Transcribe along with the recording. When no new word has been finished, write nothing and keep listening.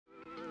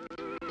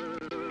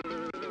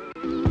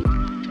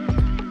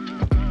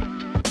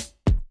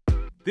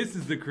This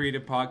is the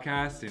Creative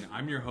Podcast, and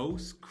I'm your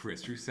host,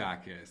 Chris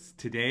Rusakis.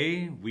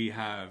 Today, we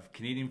have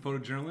Canadian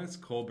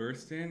photojournalist Cole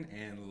Burston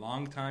and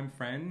longtime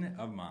friend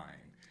of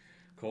mine.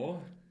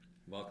 Cole,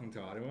 welcome to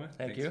Ottawa.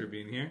 Thanks for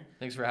being here.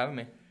 Thanks for having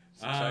me.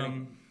 It's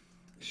exciting.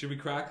 Should we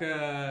crack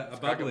a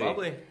Crack bubbly? a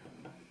bubbly.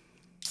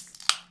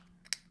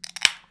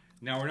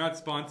 Now, we're not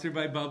sponsored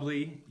by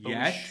Bubbly But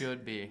yet. we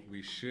should be.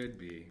 We should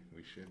be.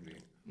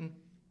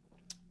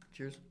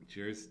 Cheers.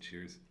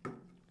 Cheers.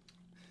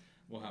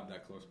 We'll have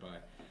that close by.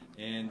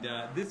 And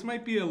this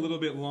might be a little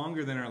bit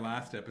longer than our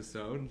last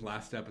episode.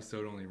 Last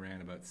episode only ran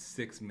about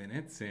 6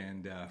 minutes,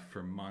 and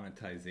for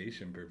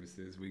monetization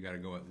purposes, we got to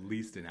go at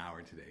least an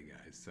hour today,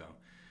 guys. So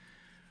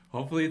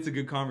hopefully it's a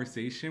good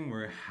conversation.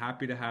 We're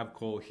happy to have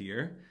Cole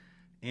here.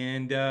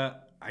 And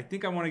I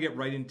think I want to get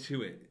right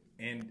into it.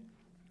 And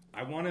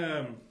I want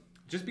to,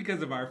 just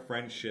because of our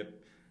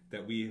friendship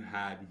that we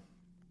had,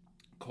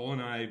 Cole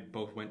and I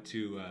both went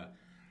to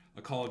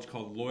a college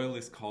called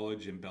Loyalist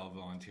College in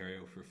Belleville,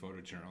 Ontario for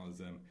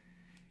photojournalism.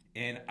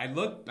 And I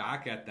look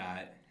back at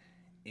that,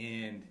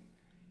 and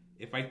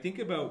if I think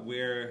about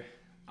where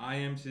I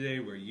am today,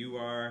 where you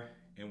are,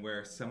 and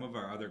where some of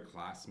our other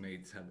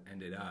classmates have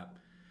ended up,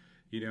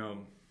 you know,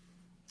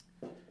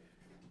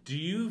 do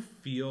you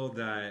feel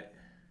that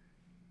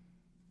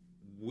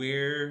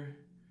where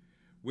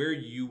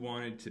you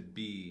wanted to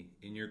be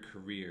in your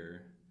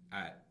career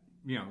at,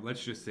 you know,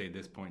 let's just say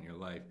this point in your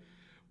life,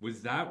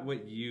 was that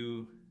what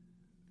you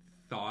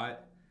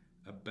thought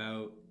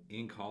about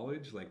in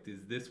college? Like,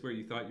 is this where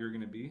you thought you were going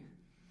to be?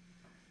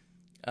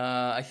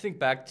 I think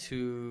back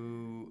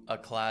to a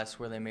class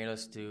where they made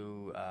us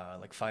do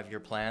like 5-year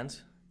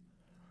plans.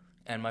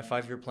 And my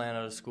 5-year plan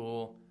out of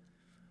school,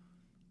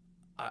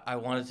 I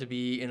wanted to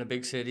be in a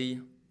big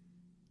city,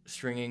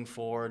 stringing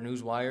for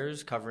news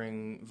wires,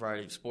 covering a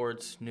variety of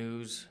sports,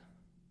 news,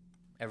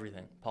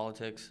 everything,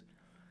 politics.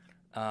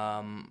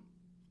 I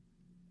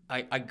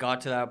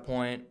got to that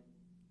point.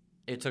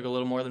 It took a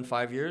little more than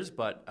 5 years,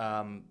 but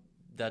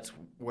that's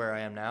where I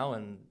am now,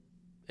 and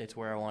it's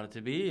where I want it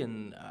to be,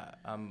 and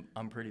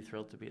I'm pretty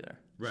thrilled to be there.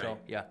 Right. So,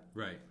 yeah.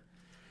 Right.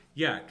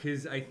 Yeah,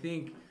 because I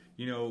think,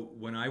 you know,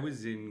 when I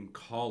was in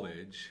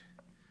college,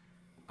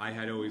 I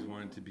had always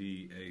wanted to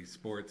be a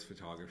sports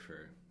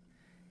photographer,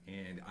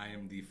 and I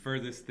am the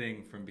furthest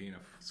thing from being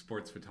a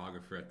sports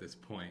photographer at this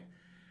point.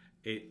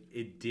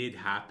 It did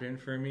happen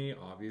for me,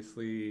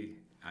 obviously,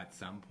 at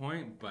some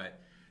point, but,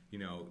 you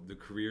know, the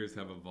careers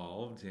have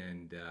evolved,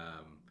 and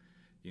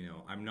you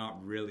know, I'm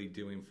not really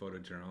doing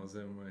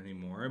photojournalism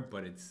anymore,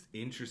 but it's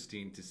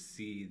interesting to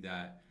see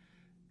that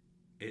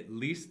at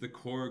least the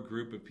core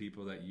group of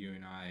people that you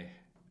and I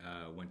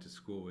went to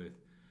school with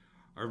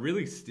are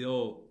really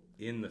still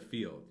in the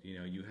field. You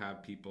know, you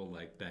have people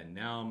like Ben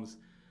Nelms,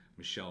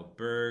 Michelle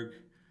Berg,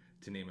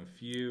 to name a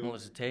few.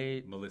 Melissa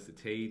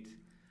Tate.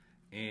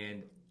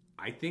 And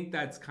I think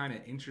that's kind of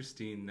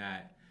interesting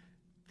that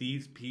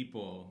these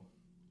people,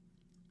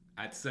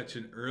 at such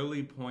an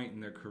early point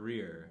in their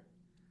career,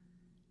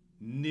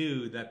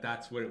 knew that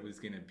that's what it was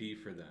going to be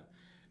for them.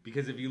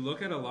 Because if you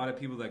look at a lot of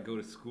people that go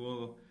to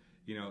school,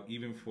 you know,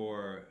 even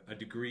for a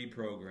degree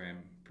program,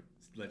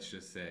 let's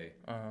just say,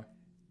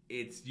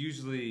 it's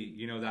usually,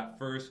 you know, that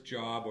first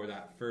job or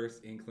that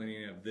first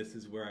inclining of this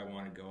is where I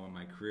want to go on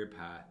my career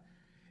path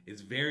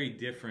is very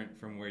different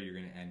from where you're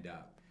going to end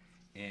up.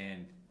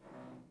 And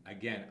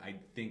again, I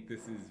think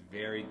this is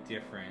very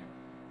different.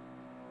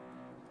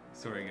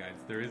 Sorry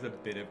guys, there is a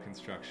bit of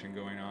construction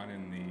going on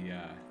in the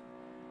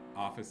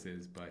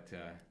offices, but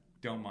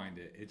don't mind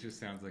it. It just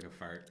sounds like a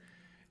fart.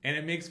 And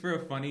it makes for a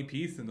funny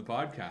piece in the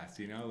podcast,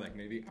 you know, like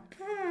maybe.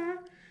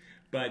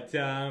 But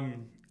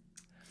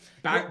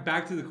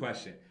back to the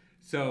question.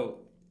 So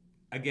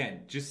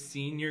again, just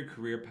seeing your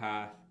career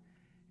path,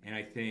 and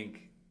I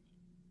think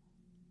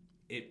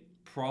it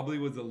probably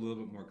was a little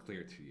bit more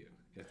clear to you,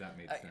 if that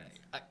made sense.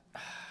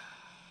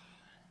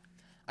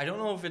 I don't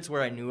know if it's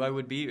where I knew I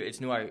would be. I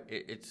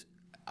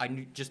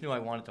just knew I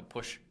wanted to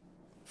push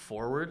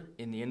forward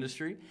in the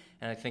industry,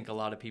 and I think a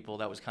lot of people,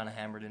 that was kind of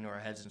hammered into our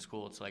heads in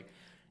school. It's like,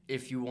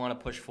 if you want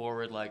to push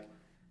forward, like,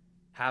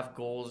 have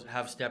goals,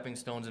 have stepping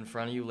stones in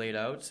front of you laid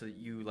out so that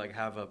you like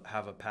have a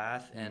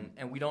path,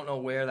 and we don't know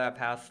where that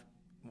path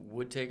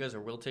would take us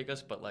or will take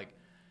us, but like,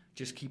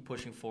 just keep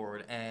pushing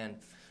forward. And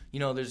you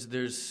know,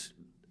 there's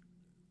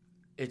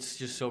it's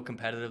just so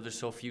competitive. There's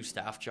so few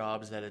staff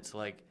jobs that it's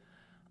like,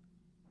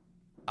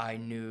 I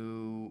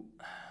don't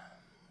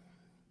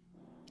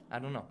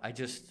know. I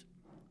just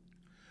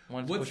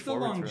wanted to push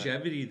forward. What's the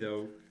longevity,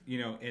 though? You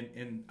know,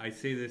 and I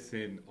say this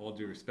in all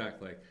due respect,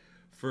 like,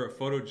 for a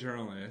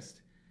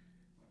photojournalist,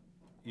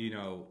 you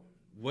know,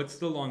 what's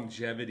the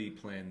longevity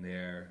plan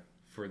there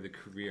for the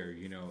career?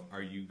 You know,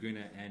 are you going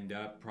to end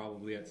up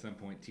probably at some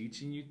point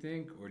teaching, you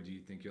think? Or do you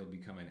think you'll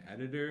become an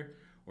editor?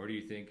 Or do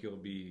you think you'll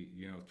be,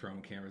 you know,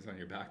 throwing cameras on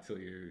your back till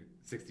you're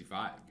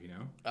 65, you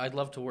know? I'd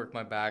love to work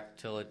my back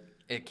till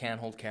it can't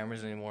hold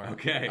cameras anymore.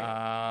 Okay.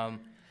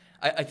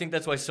 I think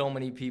that's why so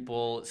many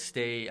people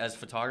stay as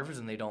photographers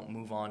and they don't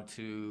move on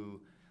to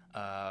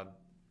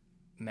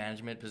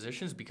management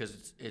positions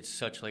because it's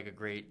such like a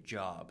great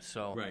job.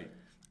 So Right.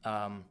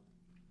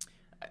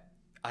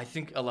 I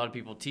think a lot of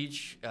people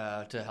teach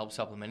to help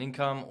supplement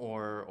income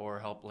or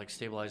help like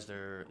stabilize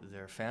their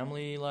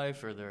family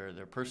life or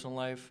their personal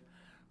life.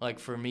 Like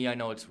for me, I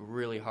know it's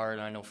really hard.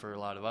 I know for a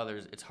lot of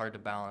others, it's hard to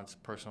balance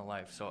personal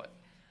life. So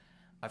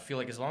I feel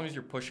like as long as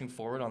you're pushing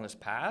forward on this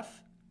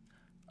path,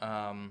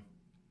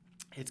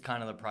 it's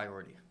kind of the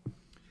priority.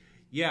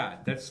 Yeah,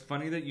 that's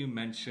funny that you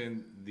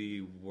mentioned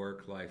the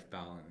work-life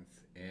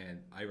balance. And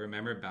I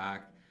remember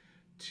back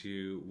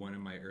to one of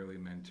my early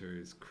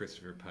mentors,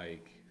 Christopher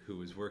Pike, who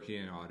was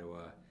working in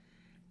Ottawa.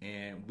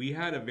 And we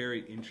had a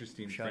very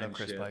interesting Shout out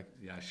friendship. Chris Pike.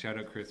 Yeah, shout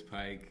out Chris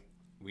Pike.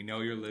 We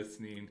know you're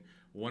listening.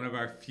 One of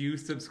our few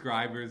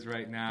subscribers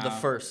right now. The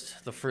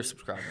first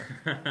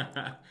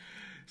subscriber.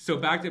 So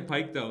back to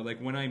Pike though, like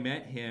when I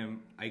met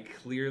him, I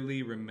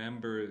clearly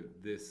remember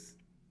this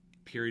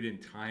period in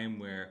time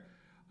where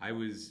I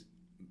was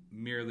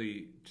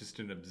merely just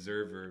an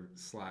observer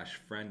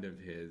 / friend of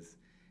his,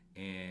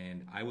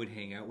 and I would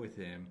hang out with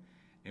him,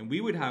 and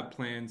we would have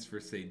plans for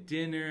say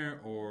dinner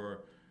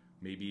or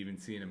maybe even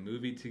seeing a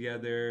movie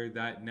together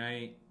that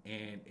night,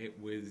 and it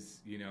was,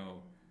 you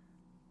know,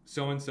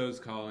 so-and-so's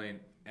calling,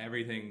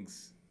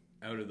 everything's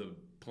out of the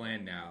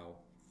plan now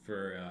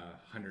for a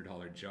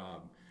 $100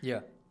 job. Yeah.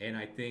 And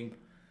I think,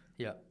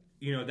 Yeah.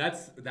 you know,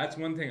 that's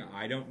one thing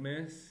I don't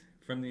miss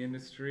from the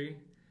industry.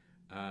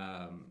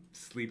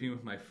 Sleeping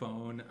with my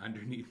phone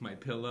underneath my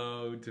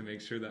pillow to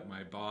make sure that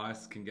my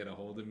boss can get a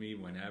hold of me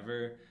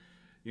whenever,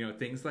 you know,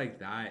 things like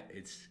that.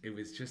 It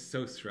was just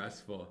so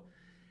stressful.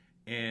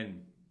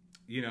 And,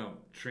 you know,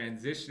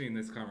 transitioning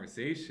this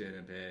conversation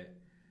a bit,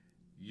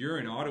 you're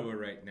in Ottawa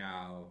right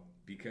now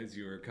because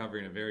you were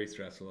covering a very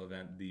stressful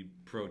event, the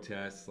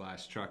protest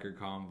 / trucker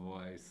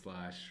convoy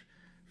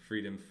 /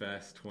 Freedom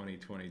Fest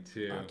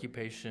 2022.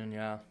 Occupation,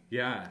 yeah.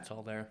 Yeah. It's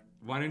all there.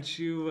 Why don't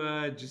you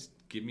just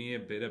give me a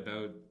bit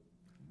about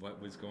what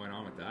was going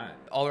on with that?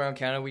 All around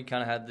Canada, we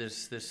kind of had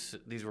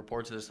these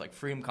reports of this like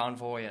Freedom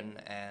Convoy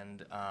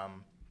and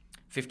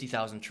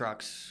 50,000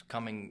 trucks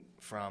coming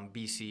from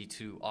BC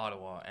to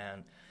Ottawa,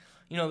 and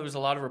you know there was a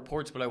lot of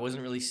reports, but I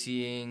wasn't really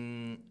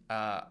seeing.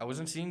 I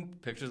wasn't seeing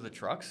pictures of the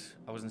trucks.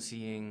 I wasn't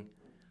seeing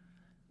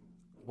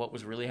what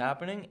was really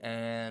happening,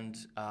 and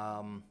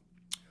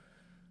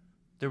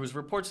there was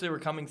reports they were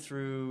coming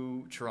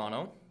through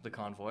Toronto, the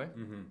convoy.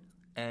 Mm-hmm.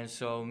 And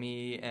so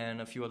me and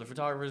a few other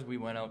photographers, we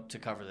went out to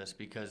cover this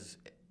because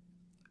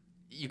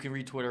you can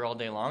read Twitter all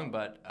day long,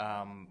 but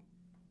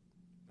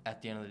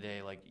at the end of the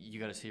day, like you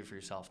got to see it for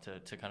yourself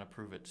to kind of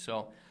prove it.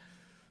 So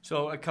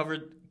I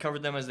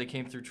covered them as they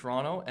came through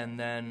Toronto, and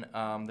then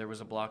there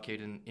was a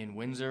blockade in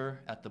Windsor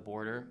at the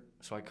border.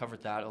 So I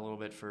covered that a little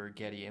bit for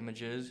Getty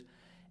Images,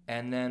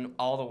 and then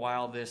all the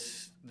while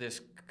this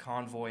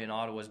convoy in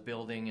Ottawa is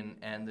building,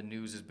 and the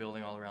news is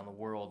building all around the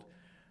world.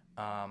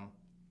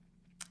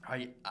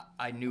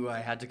 I knew I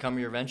had to come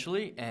here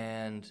eventually,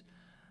 and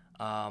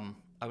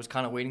I was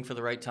kind of waiting for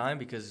the right time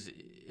because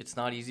it's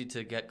not easy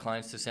to get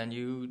clients to send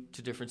you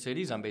to different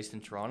cities. I'm based in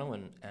Toronto,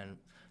 and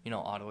you know,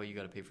 Ottawa, you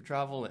got to pay for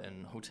travel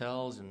and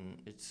hotels,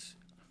 and it's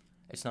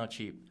not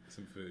cheap.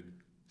 Some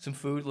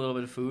food, A little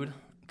bit of food,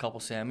 a couple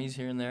Sammys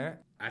here and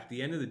there. At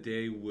the end of the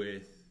day,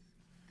 with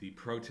the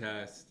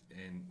protest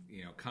and,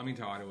 you know, coming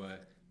to Ottawa,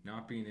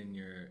 not being in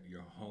your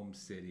home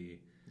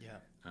city, Yeah.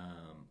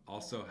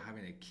 Also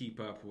having to keep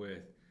up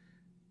with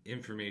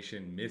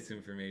information,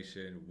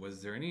 misinformation,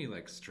 was there any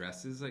like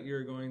stresses that you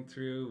were going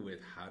through with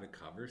how to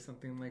cover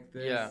something like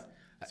this? Yeah.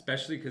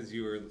 Especially because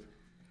you were,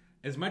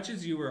 as much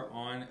as you were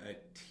on a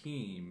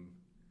team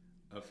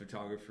of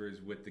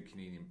photographers with the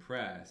Canadian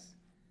Press,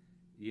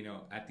 you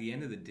know, at the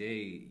end of the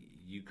day,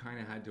 you kind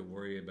of had to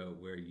worry about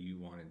where you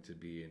wanted to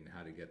be and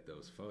how to get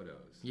those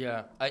photos.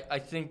 Yeah, I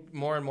think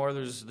more and more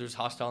there's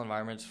hostile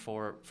environments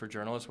for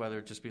journalists, whether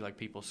it just be like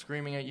people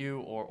screaming at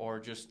you or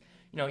just,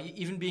 you know,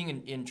 even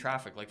being in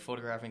traffic, like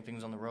photographing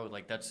things on the road,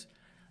 like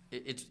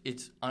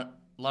it's a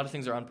lot of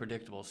things are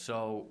unpredictable.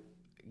 So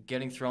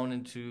getting thrown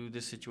into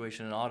this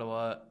situation in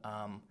Ottawa,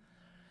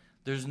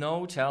 there's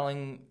no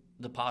telling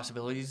the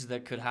possibilities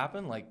that could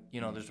happen. Like,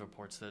 you know, there's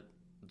reports that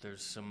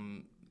there's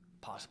some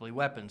possibly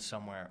weapons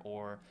somewhere,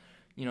 or,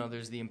 you know,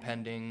 there's the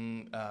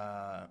impending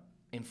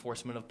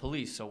enforcement of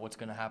police. So what's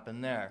going to happen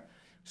there?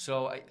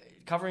 So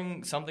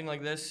covering something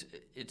like this,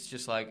 it's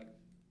just like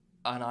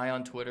an eye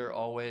on Twitter,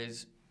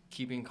 always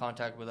keeping in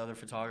contact with other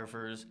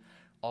photographers,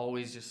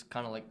 always just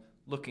kind of like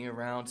looking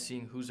around,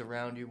 seeing who's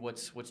around you,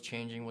 what's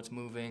changing, what's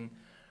moving.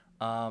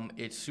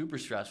 It's super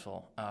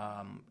stressful.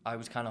 I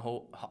was kind of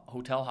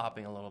hotel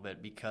hopping a little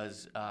bit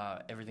because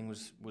everything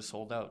was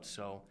sold out.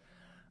 So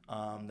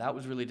that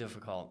was really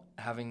difficult.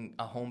 Having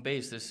a home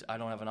base, I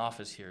don't have an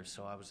office here,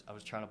 so I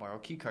was trying to borrow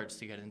key cards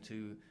to get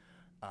into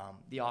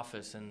the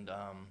office, and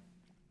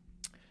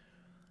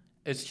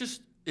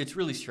it's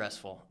really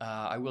stressful.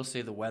 I will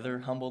say the weather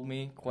humbled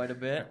me quite a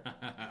bit.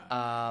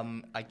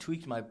 I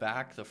tweaked my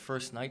back the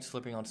first night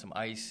slipping on some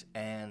ice,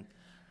 and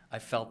I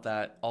felt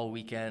that all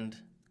weekend.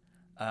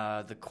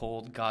 The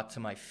cold got to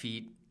my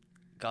feet,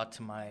 got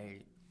to my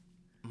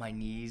my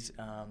knees.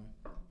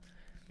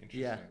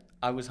 Interesting. Yeah,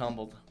 I was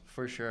humbled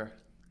for sure.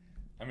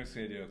 I'm just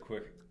going to do a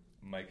quick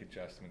mic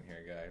adjustment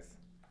here, guys.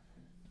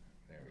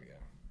 There we go.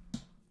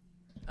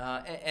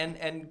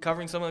 And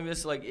covering something like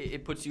this, like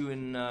it puts you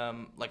in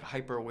like a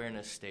hyper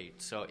awareness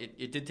state. So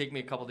it did take me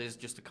a couple days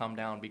just to calm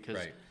down because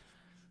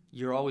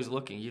you're always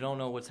looking. You don't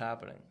know what's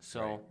happening.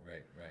 So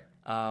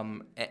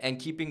right. And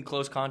keeping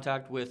close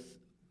contact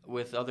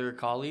with other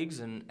colleagues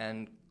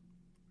and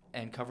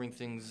covering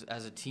things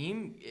as a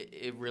team,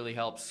 it really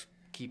helps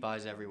keep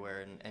eyes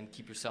everywhere and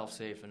keep yourself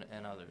safe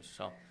and others.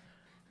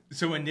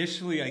 So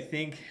initially, I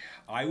think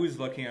I was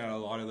looking at a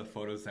lot of the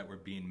photos that were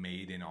being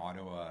made in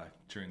Ottawa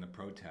during the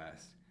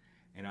protest,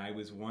 and I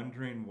was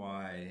wondering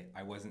why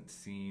I wasn't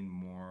seeing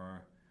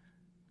more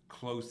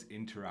close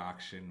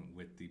interaction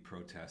with the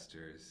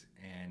protesters.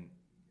 And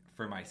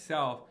for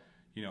myself,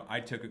 I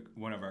took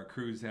one of our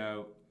crews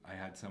out. I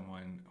had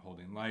someone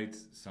holding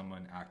lights,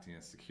 someone acting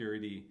as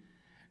security,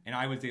 and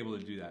I was able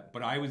to do that.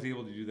 But I was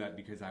able to do that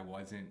because I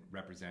wasn't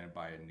represented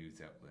by a news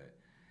outlet.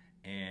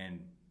 And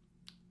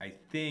I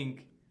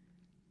think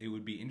it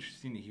would be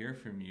interesting to hear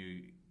from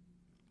you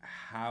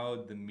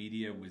how the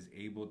media was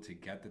able to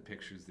get the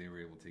pictures they were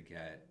able to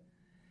get.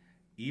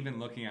 Even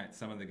looking at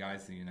some of the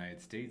guys in the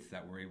United States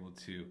that were able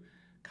to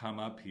come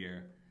up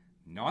here,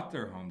 not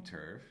their home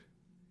turf,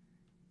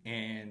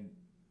 and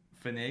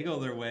finagle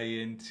their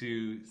way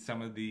into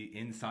some of the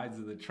insides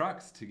of the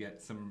trucks to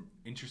get some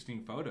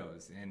interesting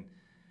photos. And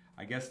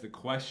I guess the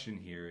question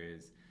here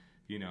is,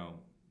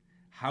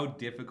 how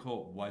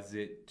difficult was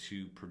it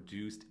to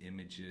produce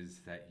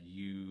images that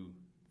you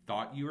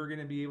thought you were going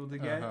to be able to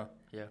get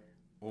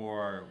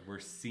or were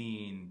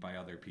seen by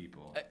other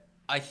people?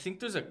 I think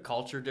there's a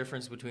culture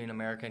difference between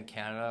America and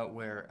Canada,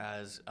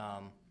 whereas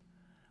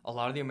a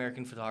lot of the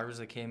American photographers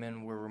that came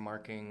in were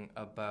remarking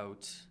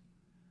about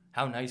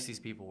how nice these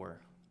people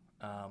were.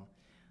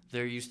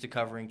 They're used to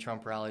covering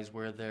Trump rallies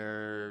where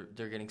they're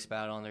getting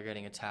spat on, they're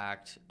getting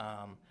attacked,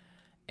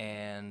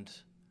 and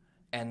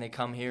they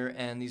come here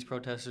and these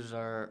protesters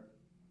are,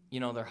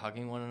 they're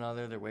hugging one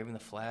another, they're waving the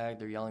flag,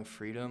 they're yelling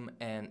freedom,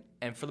 and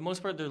for the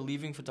most part they're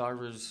leaving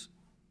photographers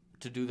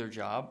to do their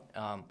job.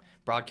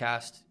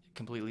 Broadcast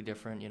completely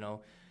different,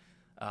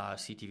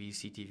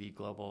 CTV,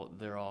 Global,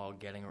 they're all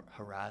getting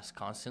harassed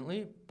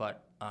constantly,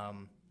 but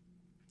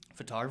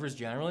photographers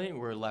generally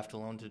were left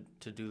alone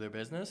to do their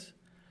business.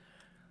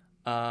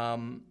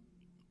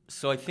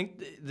 So I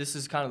think this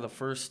is kind of the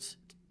first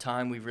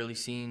time we've really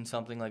seen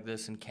something like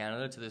this in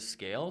Canada to this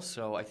scale.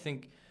 So I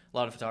think a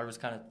lot of photographers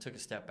kind of took a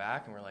step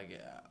back and were like,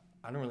 yeah,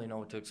 I don't really know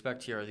what to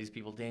expect here. Are these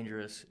people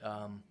dangerous?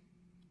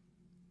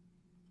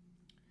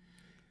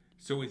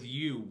 So with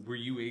you, were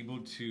you able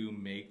to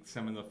make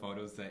some of the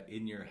photos that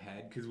in your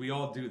head, because we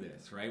all do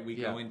this, right? We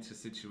go into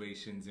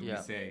situations and we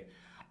say,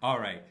 all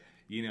right,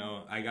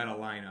 I got to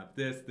line up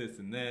this,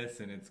 and this,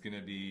 and it's going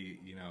to be,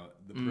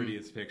 the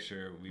prettiest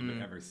picture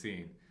we've ever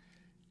seen.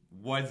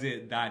 Was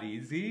it that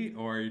easy,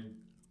 or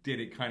did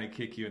it kind of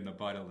kick you in the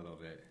butt a little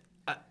bit?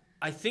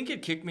 I think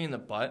it kicked me in the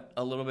butt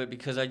a little bit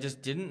because I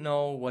just didn't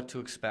know what to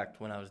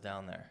expect when I was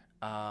down there.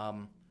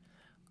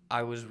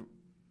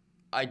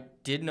 I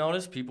did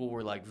notice people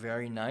were like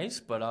very nice,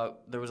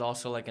 but there was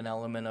also like an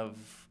element of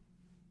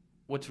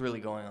what's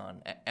really going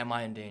on. Am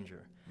I in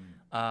danger?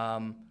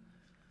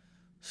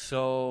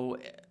 So,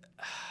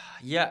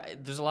 yeah,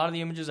 there's a lot of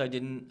the images I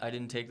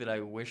didn't take that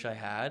I wish I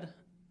had.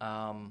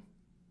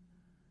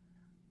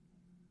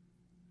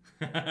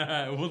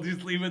 We'll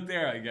just leave it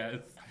there, I guess.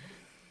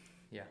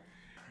 Yeah.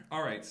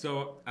 All right.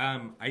 So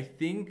I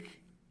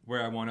think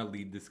where I want to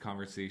lead this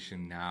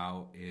conversation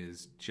now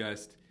is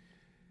just,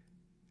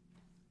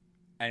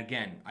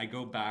 again, I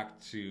go back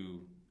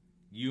to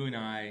you and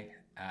I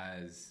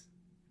as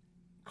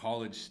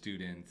college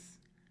students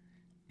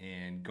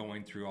and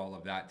going through all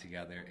of that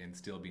together and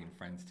still being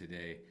friends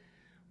today.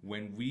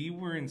 When we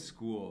were in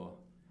school,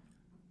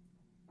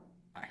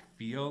 I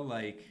feel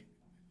like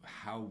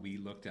how we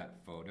looked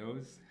at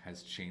photos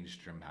has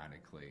changed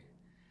dramatically.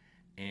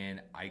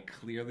 And I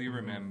clearly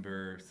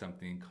remember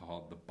something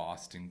called the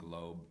Boston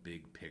Globe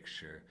Big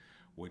Picture,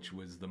 which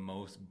was the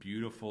most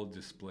beautiful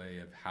display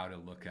of how to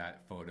look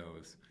at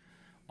photos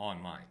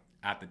online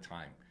at the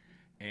time.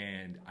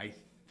 And I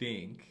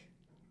think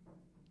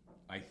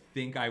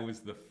I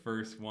was the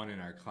first one in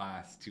our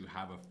class to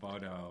have a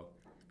photo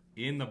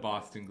in the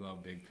Boston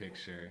Globe Big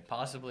Picture.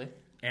 Possibly.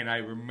 And I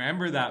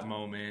remember that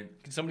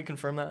moment. Can somebody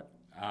confirm that?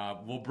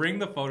 We'll bring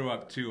the photo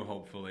up too,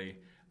 hopefully.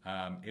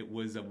 It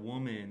was a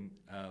woman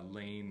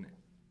laying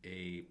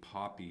a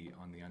poppy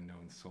on the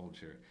unknown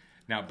soldier.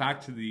 Now, back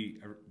to the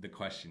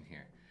question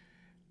here.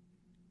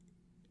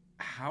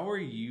 How are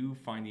you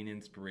finding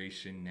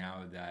inspiration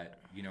now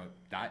that,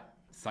 that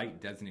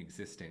site doesn't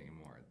exist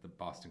anymore, the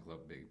Boston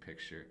Globe Big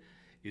Picture?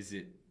 Is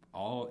it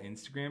all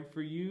Instagram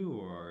for you,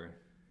 or?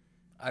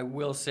 I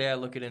will say I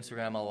look at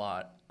Instagram a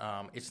lot.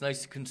 It's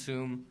nice to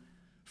consume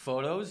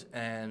photos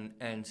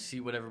and see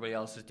what everybody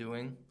else is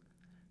doing.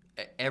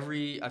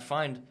 I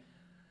find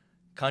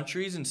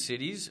countries and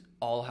cities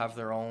all have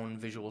their own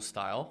visual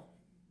style,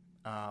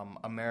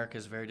 America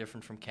is very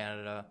different from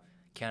Canada.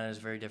 Canada is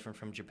very different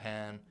from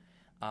Japan.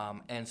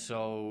 And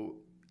so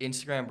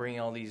Instagram bringing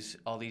all these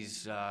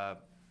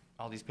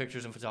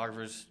pictures and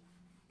photographers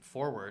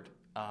forward,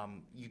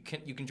 you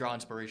can draw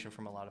inspiration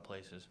from a lot of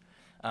places.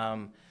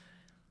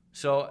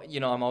 So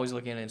I'm always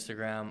looking at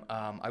Instagram.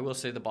 I will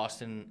say the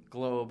Boston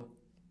Globe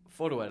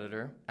photo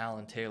editor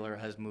Alan Taylor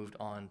has moved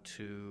on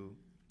to,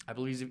 I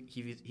believe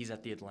he's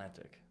at the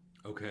Atlantic.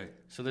 Okay.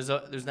 So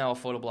there's now a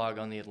photo blog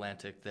on the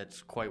Atlantic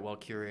that's quite well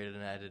curated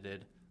and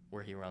edited,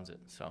 where he runs it.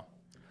 So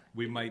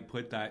we might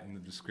put that in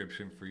the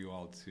description for you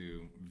all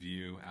to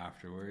view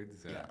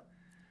afterwards. Yeah,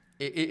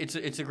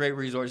 it's a great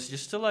resource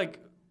just to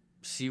like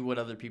see what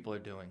other people are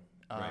doing.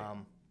 Right.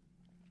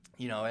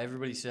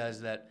 Everybody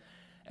says that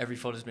every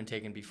photo's been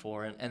taken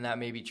before, and that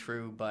may be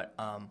true, but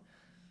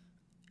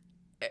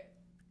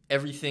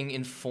everything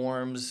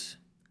informs.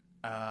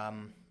 I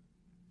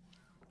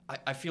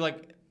feel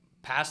like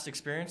past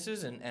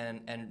experiences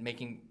and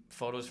making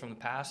photos from the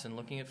past and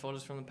looking at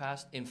photos from the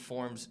past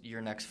informs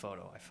your next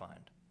photo, I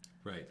find.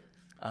 Right.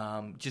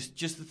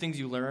 Just the things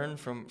you learn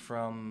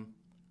from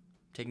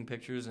taking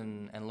pictures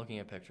and looking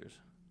at pictures.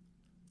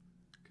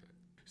 Okay.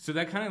 So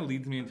that kind of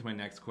leads me into my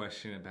next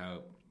question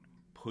about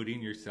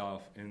putting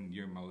yourself in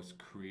your most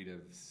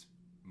creative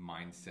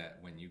mindset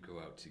when you go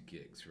out to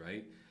gigs,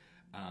 right?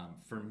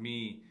 For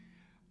me,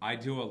 I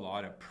do a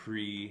lot of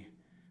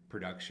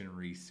pre-production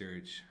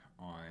research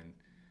on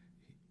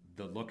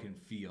the look and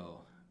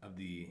feel of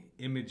the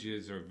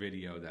images or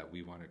video that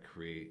we want to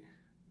create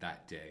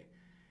that day.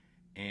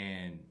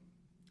 And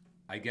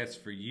I guess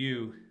for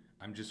you,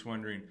 I'm just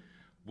wondering,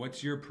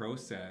 what's your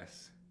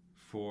process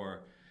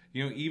for,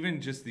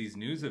 even just these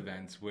news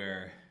events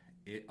where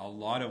a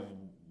lot of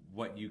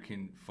what you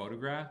can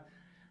photograph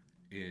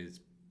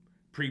is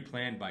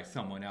pre-planned by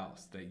someone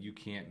else that you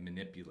can't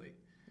manipulate.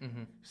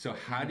 Mm-hmm. So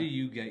how do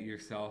you get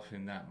yourself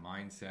in that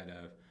mindset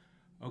of,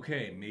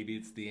 okay, maybe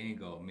it's the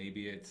angle,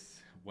 maybe it's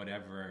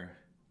whatever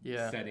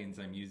settings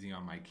I'm using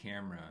on my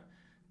camera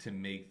to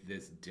make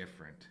this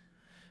different?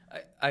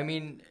 I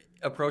mean,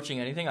 approaching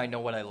anything, I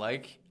know what I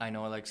like. I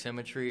know I like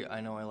symmetry. I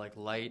know I like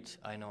light.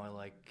 I know I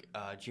like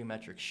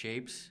geometric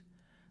shapes.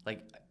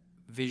 Like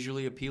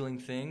visually appealing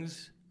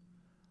things,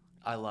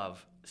 I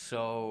love.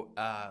 So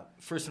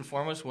first and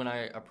foremost, when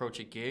I approach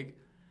a gig,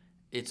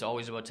 it's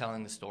always about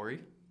telling the story.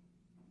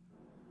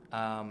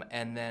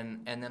 And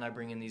then I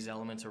bring in these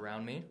elements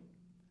around me.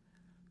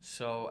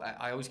 So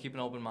I always keep an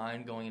open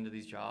mind going into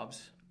these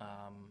jobs,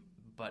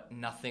 but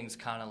nothing's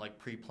kind of like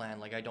pre-planned.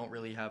 Like I don't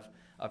really have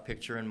a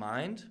picture in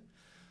mind.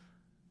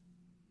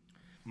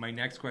 My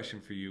next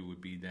question for you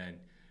would be then,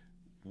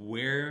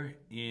 where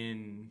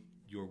in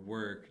your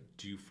work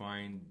do you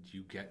find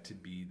you get to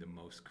be the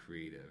most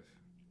creative?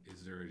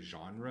 Is there a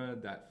genre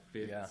that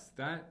fits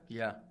that?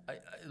 Yeah,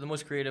 the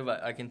most creative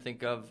I can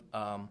think of.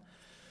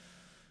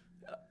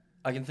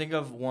 I can think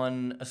of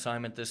one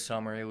assignment this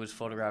summer. It was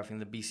photographing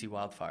the BC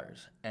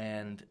wildfires.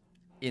 And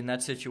in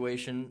that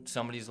situation,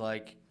 somebody's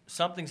like,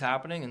 something's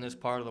happening in this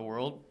part of the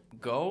world.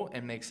 Go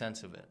and make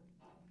sense of it.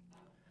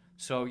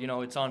 So,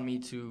 it's on me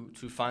to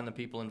find the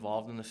people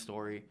involved in the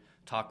story,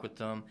 talk with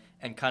them,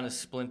 and kind of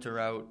splinter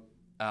out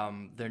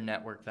their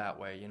network that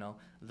way.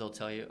 They'll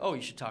tell you, oh,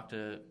 you should talk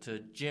to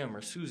Jim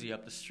or Susie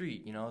up the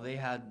street. They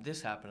had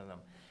this happen to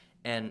them.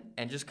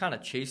 And just kind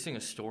of chasing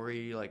a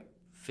story, like,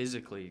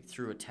 physically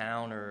through a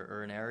town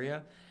or an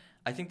area,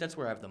 I think that's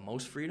where I have the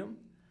most freedom.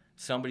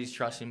 Somebody's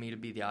trusting me to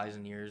be the eyes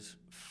and ears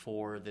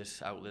for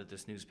this outlet,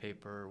 this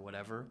newspaper, or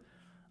whatever.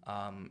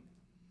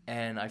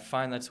 And I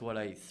find that's what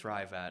I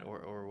thrive at,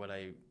 or what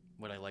I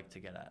like to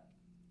get at.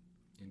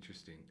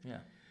 Interesting. Yeah.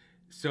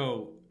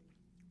 So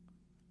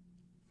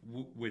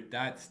with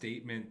that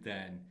statement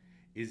then,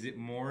 is it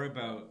more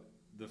about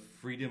the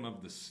freedom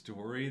of the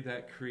story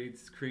that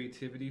creates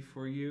creativity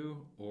for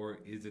you, or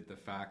is it the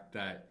fact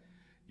that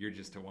you're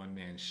just a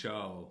one-man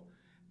show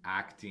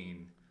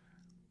acting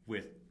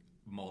with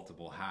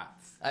multiple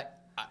hats?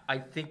 I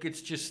think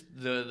it's just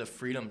the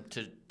freedom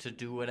to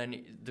do what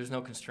there's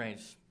no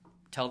constraints.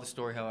 Tell the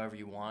story however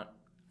you want.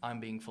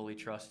 I'm being fully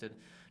trusted.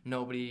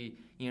 Nobody,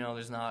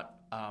 there's not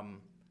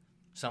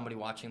somebody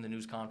watching the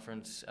news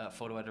conference, a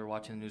photo editor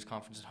watching the news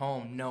conference at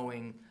home,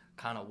 knowing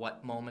kind of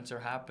what moments are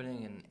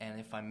happening and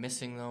if I'm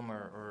missing them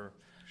or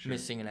sure,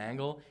 missing an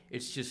angle.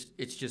 It's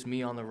just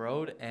me on the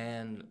road,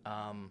 and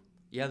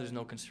there's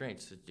no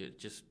constraints.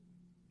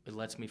 It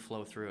lets me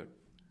flow through it.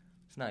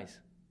 It's nice.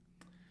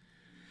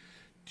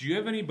 Do you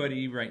have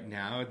anybody right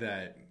now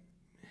that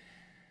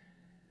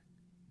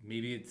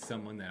maybe it's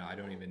someone that I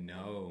don't even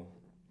know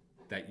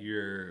that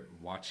you're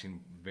watching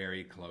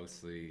very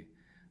closely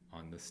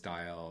on the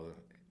style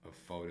of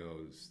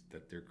photos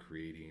that they're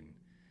creating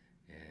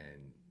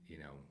and,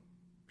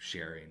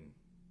 sharing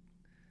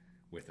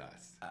with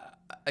us?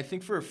 I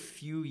think for a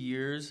few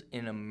years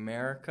in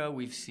America,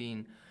 we've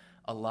seen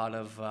a lot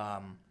of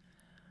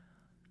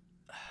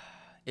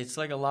it's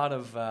like a lot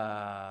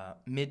of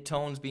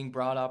mid-tones being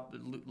brought up,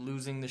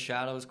 losing the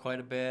shadows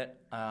quite a bit,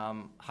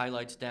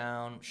 highlights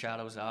down,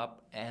 shadows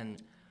up,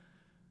 and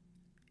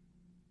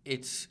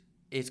it's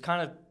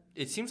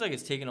it seems like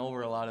it's taken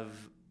over a lot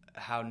of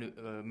how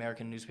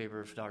American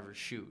newspaper photographers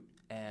shoot,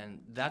 and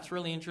that's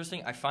really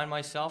interesting. I find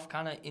myself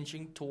kind of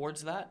inching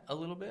towards that a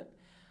little bit.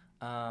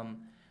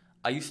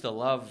 I used to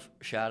love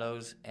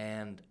shadows,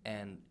 and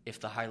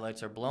if the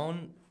highlights are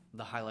blown,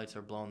 the highlights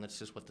are blown. That's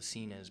just what the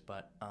scene is.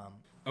 But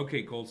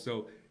okay, Cole.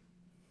 So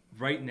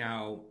right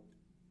now,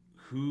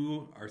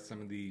 who are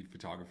some of the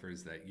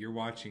photographers that you're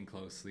watching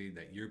closely,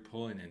 that you're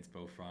pulling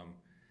inspo from,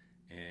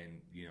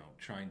 and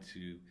trying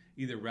to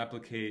either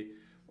replicate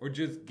or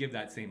just give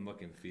that same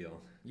look and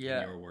feel in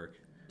your work?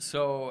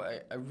 So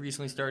I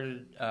recently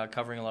started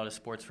covering a lot of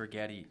sports for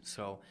Getty.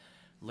 So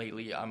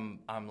lately, I'm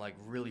like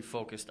really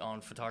focused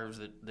on photographers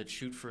that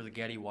shoot for the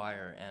Getty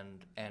Wire,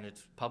 and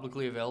it's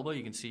publicly available.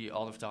 You can see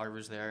all the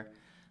photographers there.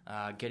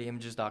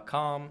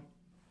 GettyImages.com.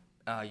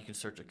 You can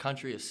search a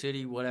country, a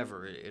city,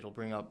 whatever. It'll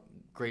bring up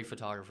great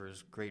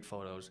photographers, great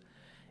photos.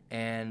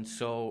 And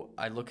so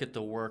I look at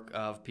the work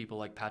of people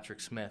like Patrick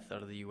Smith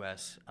out of the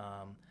U.S.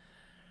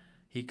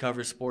 He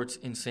covers sports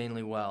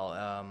insanely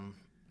well.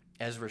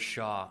 Ezra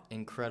Shaw,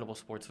 incredible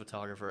sports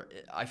photographer.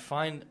 I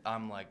find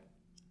I'm like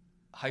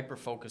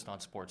hyper-focused on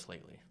sports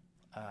lately.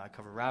 I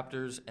cover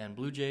Raptors and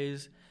Blue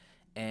Jays,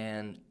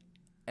 and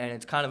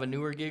it's kind of a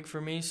newer gig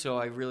for me, so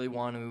I really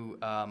want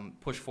to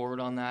push forward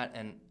on that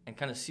and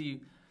kind of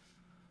see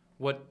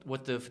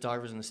what the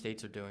photographers in the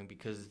States are doing,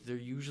 because they're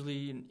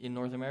usually in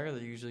North America,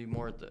 they're usually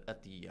more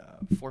at the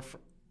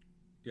forefront.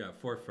 Yeah,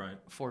 forefront.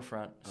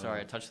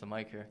 Sorry, I touched the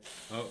mic here.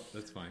 Oh,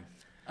 that's fine.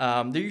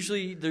 They're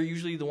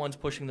usually the ones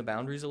pushing the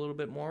boundaries a little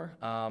bit more.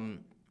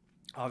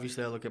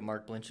 Obviously, I look at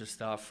Mark Blinch's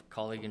stuff,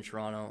 colleague in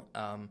Toronto.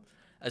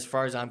 As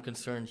far as I'm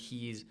concerned,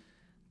 he's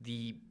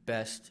the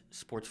best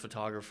sports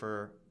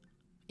photographer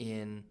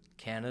in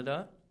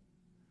Canada,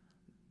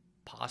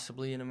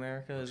 possibly in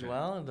America as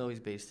well, though he's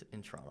based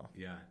in Toronto.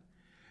 Yeah.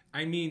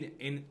 I mean,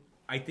 and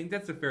I think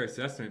that's a fair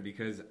assessment,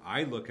 because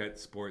I look at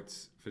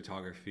sports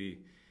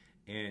photography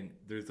and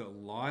there's a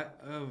lot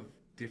of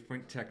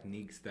different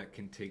techniques that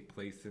can take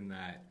place in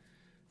that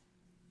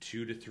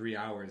 2 to 3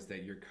 hours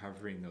that you're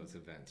covering those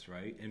events,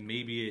 right? And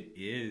maybe it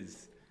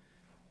is,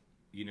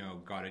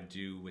 got to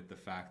do with the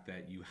fact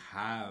that you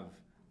have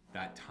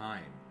that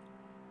time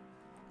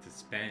to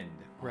spend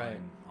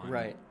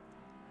on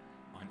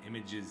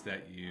images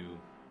that you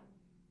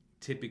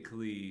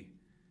typically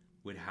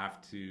would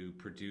have to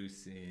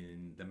produce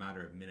in the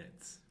matter of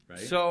minutes, right?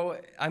 So,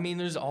 I mean,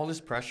 there's all this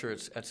pressure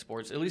at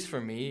sports, at least for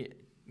me,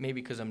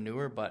 maybe because I'm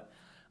newer, but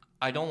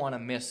I don't want to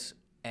miss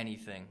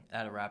anything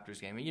at a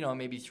Raptors game.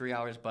 Maybe 3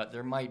 hours, but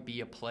there might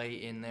be a play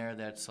in there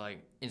that's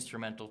like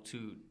instrumental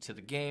to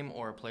the game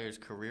or a player's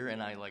career,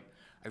 and I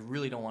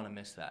really don't want to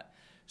miss that.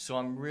 So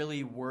I'm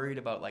really worried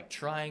about like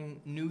trying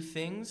new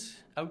things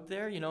out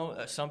there.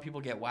 Some people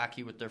get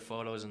wacky with their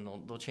photos and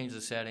they'll change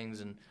the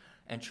settings and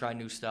try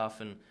new stuff,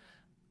 and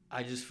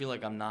I just feel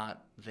like I'm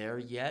not there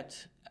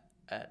yet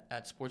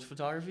at sports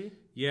photography.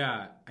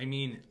 Yeah, I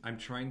mean, I'm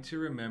trying to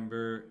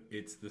remember.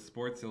 It's the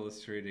Sports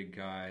Illustrated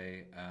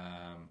guy.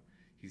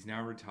 He's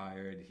now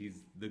retired.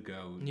 He's the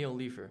GOAT. Neil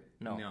Leifer.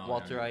 No,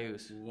 Walter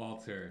Ayus.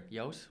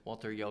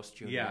 Walter Yost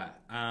Jr. Yeah.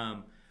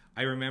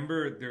 I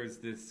remember there's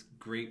this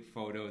great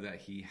photo that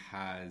he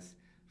has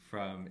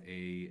from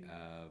a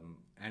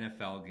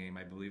NFL game.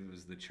 I believe it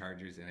was the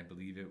Chargers, and I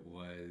believe it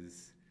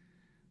was...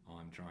 Oh,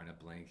 I'm drawing a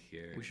blank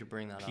here. We should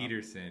bring that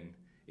Peterson.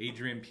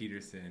 Adrian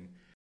Peterson.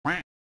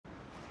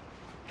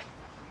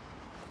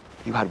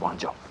 You had one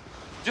job.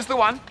 Just the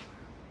one?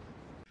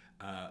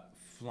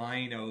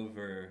 Flying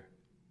over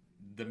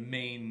the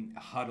main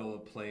huddle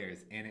of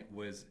players, and it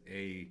was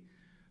a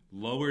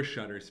lower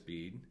shutter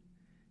speed.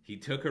 He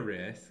took a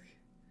risk.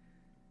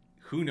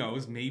 Who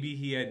knows? Maybe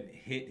he had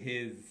hit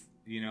his,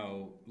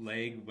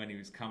 leg when he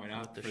was coming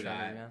up for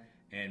that,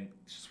 and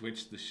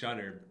switched the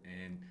shutter.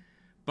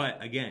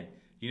 But again,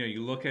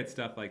 you look at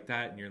stuff like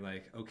that, and you're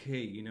like,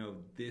 okay,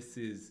 this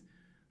is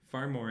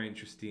far more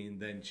interesting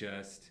than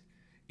just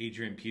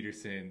Adrian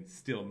Peterson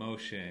still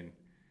motion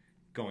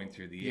going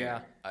through the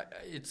air. Yeah,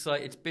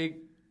 it's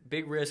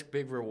big risk,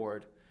 big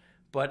reward.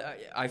 But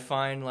I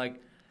find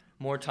like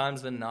more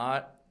times than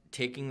not,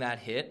 taking that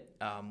hit,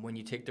 when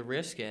you take the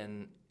risk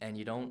and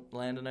you don't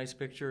land a nice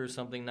picture or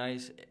something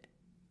nice,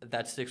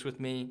 that sticks with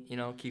me,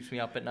 keeps me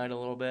up at night a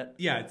little bit.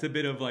 Yeah, it's a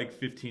bit of like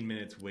 15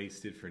 minutes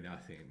wasted for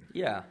nothing.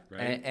 Yeah,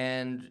 right?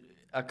 And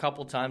a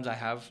couple times I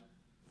have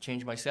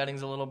changed my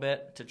settings a little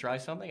bit to try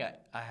something.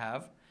 I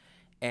have,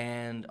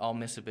 and I'll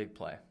miss a big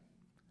play.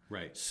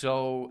 Right.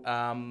 So,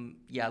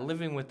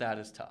 living with that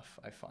is tough,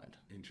 I find.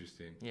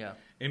 Interesting. Yeah.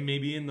 And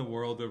maybe in the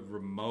world of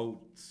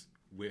remotes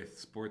with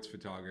sports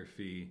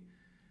photography,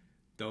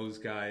 those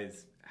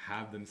guys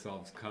have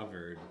themselves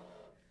covered.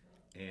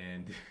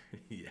 And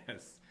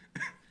yes,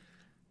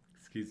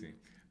 excuse me.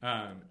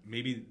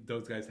 Maybe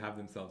those guys have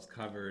themselves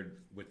covered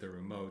with the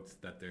remotes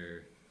that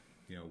they're,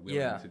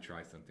 willing to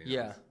try something else.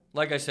 Yeah.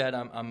 Like I said,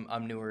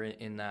 I'm newer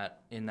in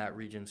that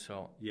region,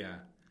 so yeah.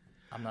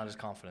 I'm not as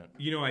confident.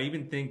 I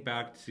even think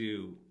back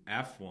to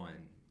F1,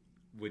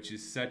 which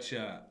is such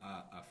a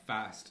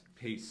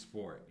fast-paced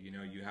sport.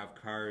 You have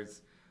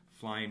cars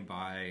flying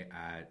by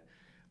at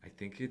I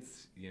think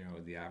it's,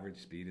 the average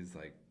speed is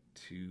like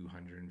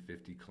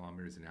 250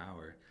 kilometers an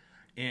hour.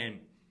 And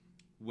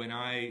when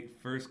I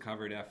first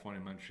covered F1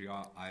 in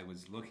Montreal, I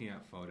was looking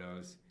at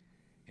photos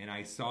and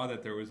I saw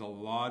that there was a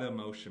lot of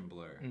motion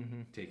blur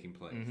taking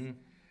place.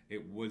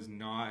 It was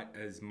not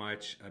as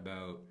much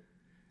about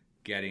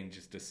getting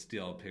just a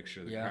still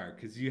picture of the car,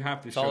 because you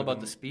have to it's show all about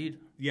the speed.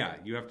 Yeah,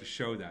 you have to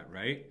show that,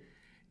 right?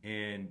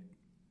 And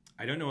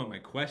I don't know what my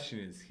question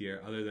is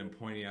here other than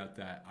pointing out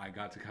that I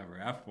got to cover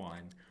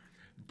F1,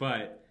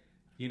 but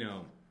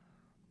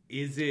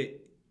is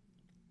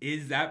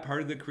that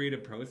part of the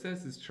creative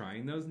process, is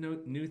trying those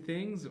new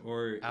things?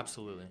 Or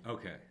Absolutely.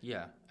 Okay.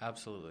 Yeah,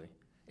 absolutely.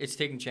 It's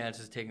taking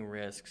chances, taking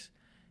risks,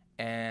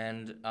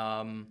 and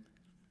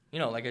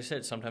like I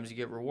said, sometimes you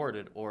get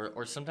rewarded,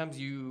 or sometimes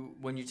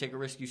when you take a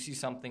risk, you see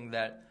something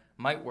that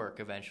might work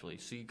eventually,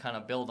 so you kind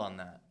of build on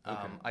that.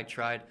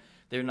 Okay.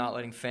 They're not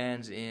letting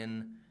fans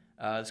in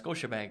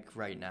Scotiabank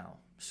right now,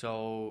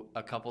 so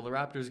a couple of the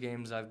Raptors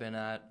games I've been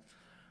at,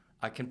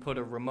 I can put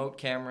a remote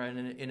camera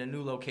in a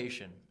new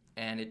location,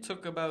 and it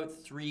took about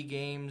 3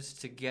 games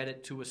to get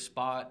it to a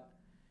spot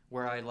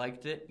where I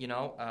liked it.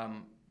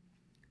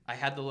 I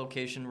had the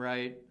location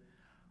right.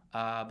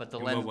 But the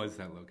lens. What was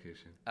that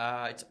location?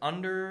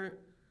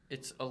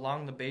 It's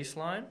along the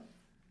baseline,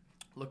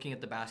 looking at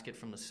the basket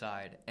from the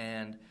side.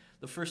 And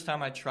the first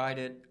time I tried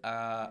it,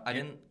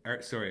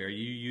 Sorry, are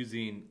you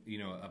using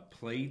a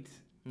plate?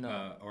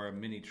 No. Or a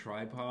mini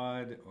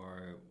tripod,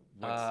 or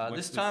what's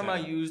this the time I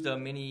setup? used a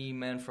mini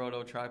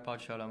Manfrotto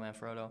tripod. Shout out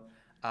Manfrotto.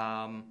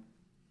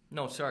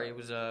 No, sorry, it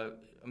was a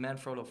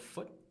Manfrotto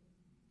foot.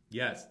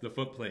 Yes, the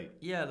foot plate.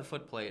 Yeah, the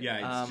foot plate.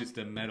 Yeah, it's just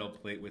a metal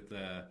plate with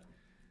the.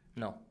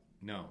 No.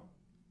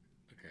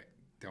 Okay,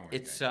 don't worry.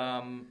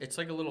 It's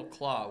like a little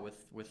claw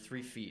with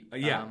 3 feet.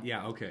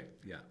 Okay,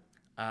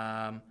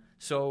 yeah.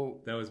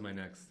 So that was my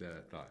next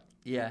thought.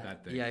 Yeah,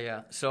 that thing.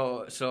 yeah.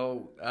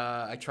 So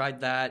I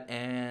tried that,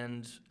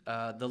 and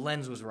the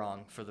lens was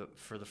wrong for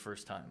the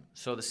first time.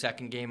 So the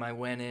second game, I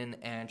went in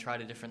and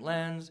tried a different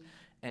lens,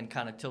 and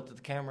kind of tilted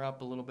the camera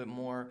up a little bit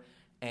more,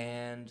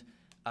 and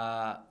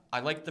I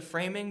liked the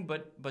framing,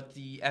 but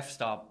the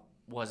f-stop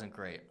wasn't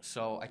great.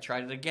 So I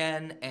tried it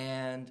again,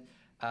 and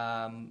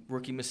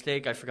rookie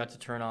mistake, I forgot to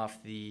turn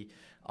off the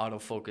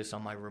autofocus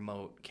on my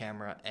remote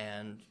camera,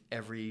 and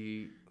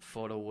every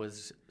photo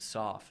was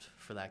soft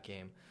for that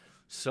game.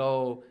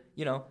 So,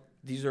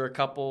 these are a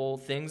couple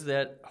things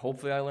that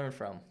hopefully I learned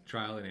from.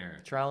 Trial and error.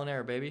 Trial and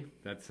error, baby.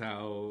 That's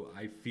how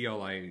I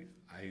feel I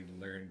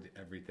learned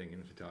everything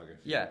in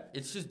photography. Yeah,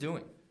 it's just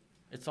doing.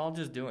 It's all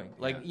just doing.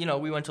 Like, Yeah.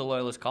 We went to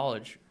Loyalist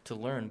College to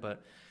learn,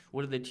 but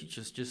what did they teach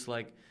us? Just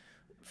like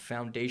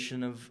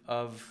foundation of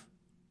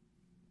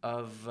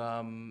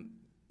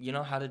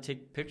how to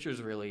take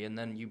pictures, really, and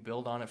then you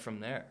build on it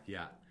from there.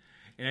 Yeah.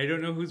 And I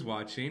don't know who's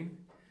watching,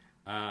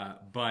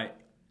 but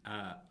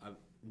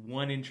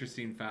one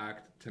interesting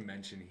fact to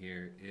mention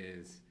here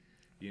is,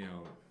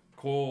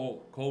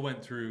 Cole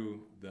went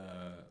through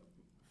the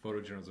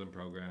photojournalism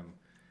program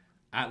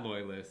at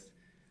Loyalist,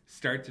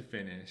 start to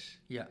finish.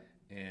 Yeah.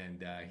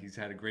 And he's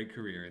had a great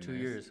career in 2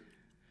 this. years.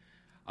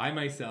 I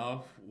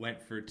myself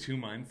went for 2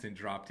 months and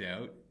dropped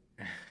out.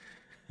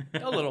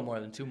 A little more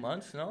than 2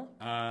 months, no?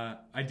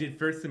 I did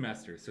first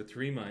semester, so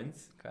 3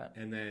 months, Okay.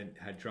 and then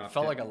had dropped.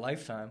 Felt out. like a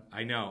lifetime.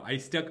 I know. I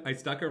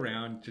stuck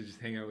around to just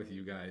hang out with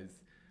you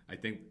guys. I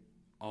think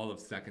all of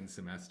second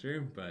semester,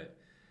 but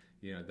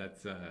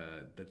that's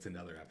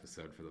another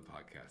episode for the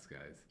podcast,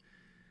 guys.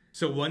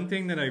 So one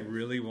thing that I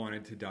really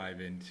wanted to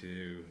dive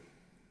into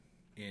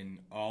in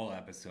all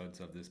episodes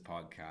of this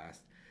podcast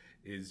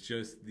is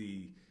just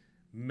the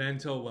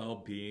mental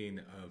well-being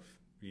of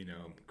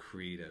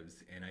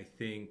creatives, and I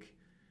think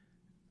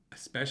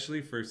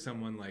especially for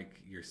someone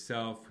like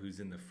yourself who's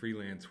in the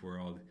freelance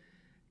world,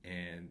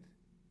 and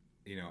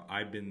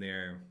I've been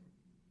there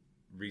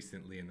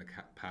recently in the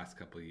past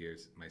couple of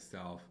years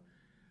myself.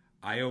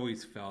 I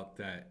always felt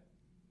that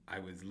I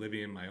was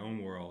living in my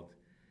own world,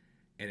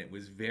 and it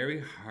was very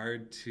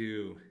hard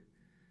to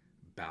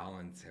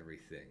balance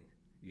everything,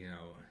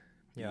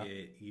 Yeah. be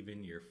it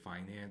even your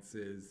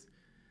finances,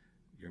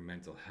 your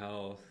mental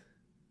health,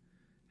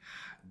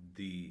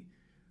 the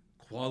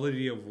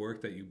quality of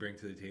work that you bring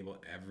to the table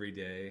every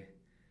day.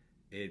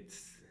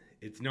 It's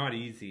not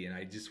easy, and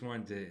I just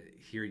wanted to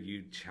hear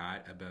you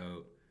chat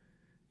about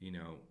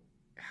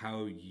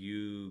how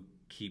you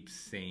keep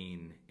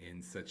sane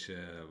in such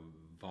a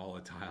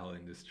volatile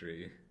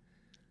industry.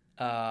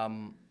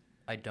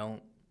 I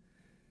don't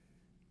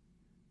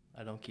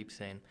keep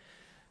sane.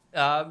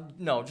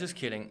 No, just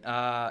kidding.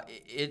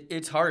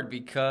 It's hard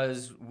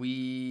because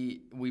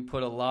we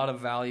put a lot of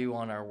value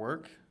on our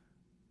work.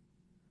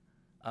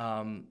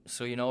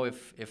 So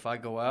if I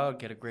go out,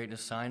 get a great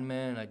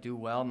assignment, I do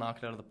well, knock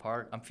it out of the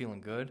park, I'm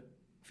feeling good,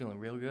 feeling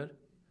real good.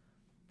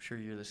 I'm sure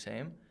you're the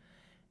same.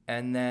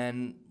 And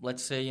then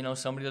let's say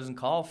somebody doesn't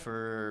call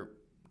for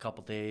a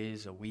couple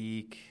days, a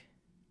week,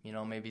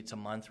 maybe it's a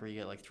month where you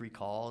get like 3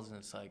 calls, and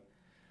it's like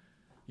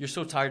you're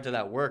so tired to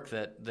that work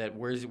that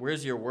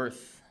where's your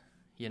worth,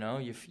 You know,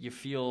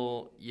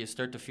 you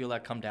start to feel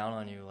that come down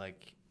on you.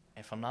 Like,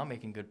 if I'm not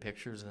making good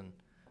pictures, then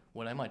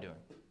what am I doing?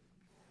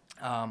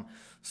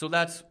 So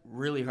that's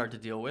really hard to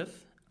deal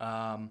with.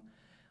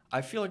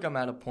 I feel like I'm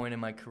at a point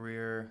in my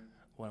career,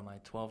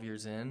 12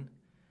 years in,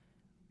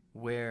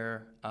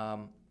 where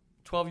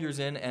 12 years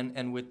in,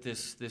 and with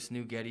this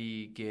new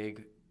Getty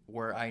gig,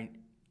 where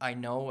I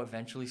know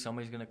eventually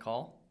somebody's going to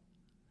call,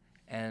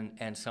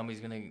 and somebody's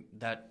going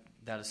to,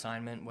 that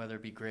assignment, whether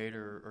it be great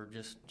or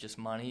just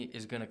money,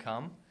 is going to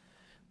come.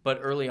 But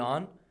early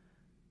on,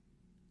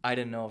 I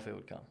didn't know if it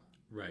would come.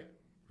 Right.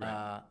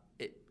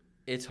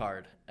 It's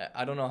hard.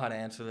 I don't know how to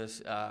answer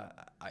this.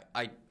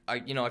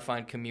 I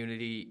find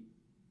community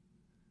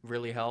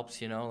really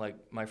helps. You know, like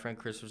my friend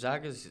Chris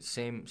Rozaka's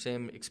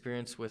same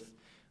experience with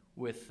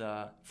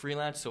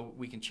freelance, so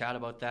we can chat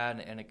about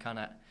that, and it kind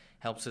of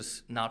helps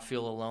us not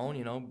feel alone.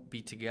 You know,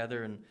 be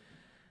together. And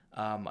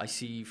I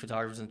see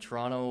photographers in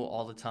Toronto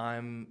all the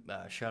time.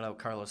 Shout out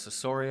Carlos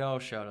Osorio.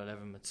 Shout out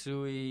Evan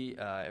Matsui.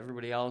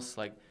 Everybody else.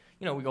 Like,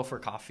 you know, we go for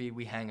coffee.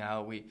 We hang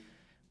out.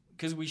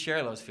 Because we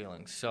share those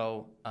feelings.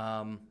 So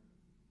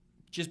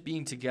just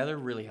being together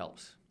really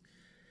helps.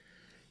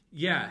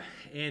 Yeah,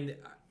 and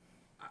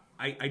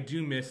I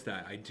do miss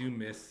that. I do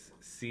miss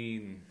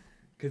seeing,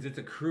 because it's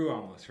a crew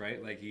almost,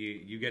 right? Like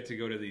you get to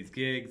go to these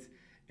gigs,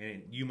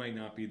 and you might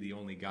not be the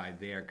only guy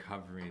there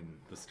covering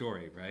the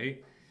story,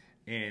 right?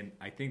 And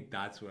I think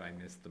that's what I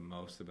miss the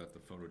most about the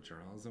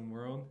photojournalism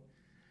world.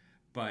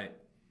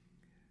 But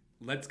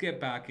let's get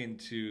back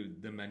into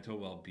the mental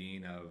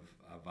well-being of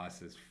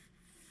us as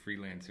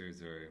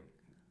freelancers or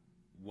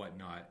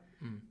whatnot.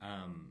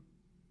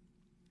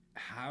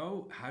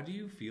 How do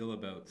you feel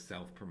about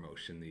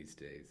self-promotion these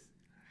days?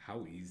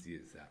 How easy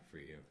is that for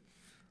you?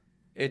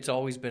 It's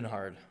always been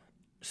hard.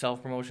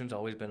 Self-promotion's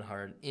always been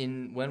hard.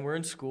 When we're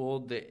in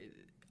school,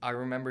 I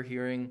remember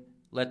hearing,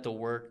 let the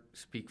work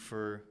speak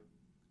for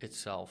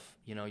itself.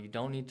 You know, you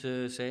don't need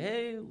to say,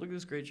 hey, look at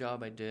this great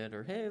job I did,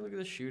 or hey, look at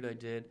this shoot I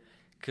did,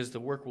 because the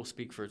work will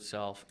speak for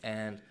itself.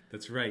 And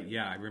that's right.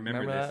 Yeah, I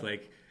remember this. That?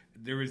 Like,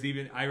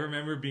 I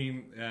remember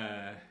being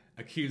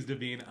accused of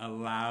being a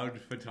loud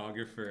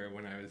photographer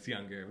when I was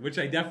younger, which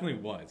I definitely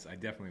was.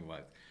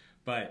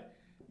 But,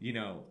 you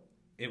know,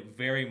 it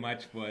very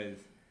much was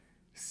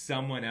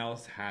someone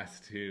else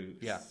has to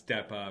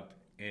step up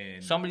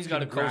and somebody's got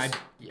to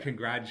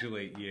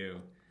congratulate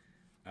you.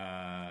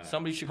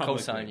 Somebody should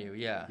publicly. co-sign you.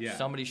 Yeah.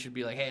 Somebody should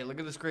be like, hey, look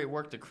at this great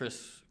work that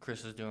Chris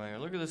is doing, or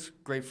look at this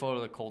great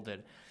photo that Cole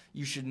did.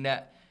 You should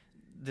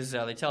this is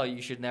how they tell you,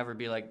 you should never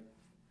be like,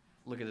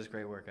 look at this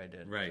great work I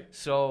did. Right.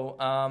 So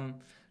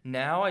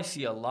now I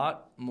see a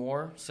lot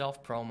more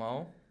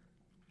self-promo.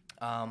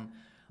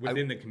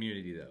 Within the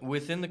community, though.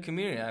 Within the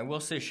community. I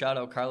will say shout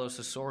out Carlos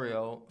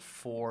Osorio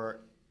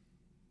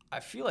I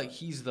feel like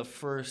he's the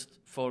first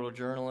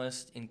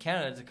photojournalist in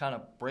Canada to kind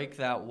of break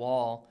that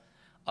wall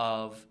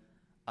of,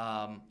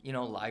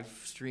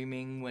 live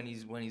streaming when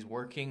he's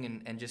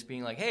working and just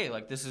being like, hey,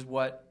 like, this is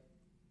what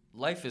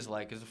life is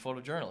like as a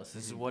photojournalist.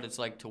 This is what it's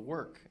like to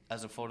work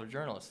as a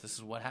photojournalist. This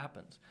is what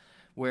happens.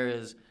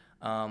 Whereas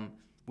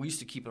we used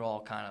to keep it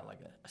all kind of like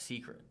a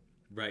secret.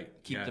 Right.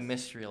 Keep the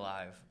mystery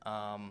alive.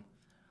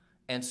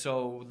 And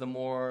so the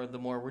more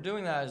we're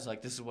doing that, is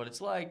like, this is what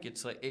it's like.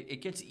 It's like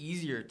it gets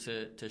easier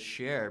to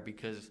share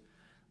because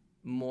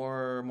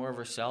more of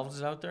ourselves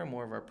is out there,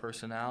 more of our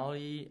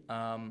personality.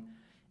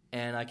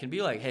 And I can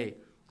be like, hey,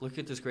 look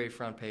at this great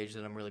front page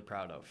that I'm really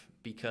proud of,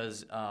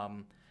 because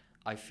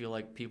I feel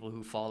like people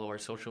who follow our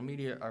social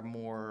media are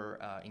more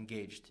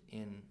engaged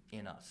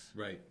in us.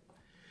 Right.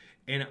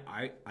 And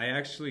I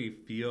actually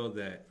feel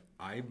that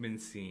I've been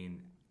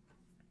seeing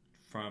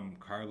from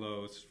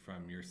Carlos,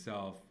 from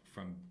yourself,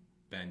 from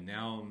Ben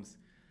Nelms,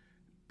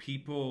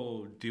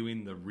 people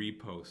doing the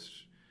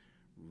repost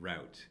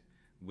route,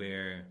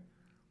 where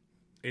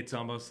it's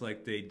almost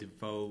like they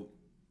devote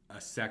a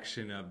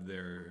section of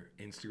their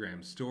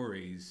Instagram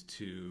stories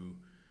to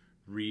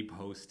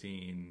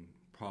reposting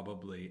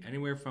probably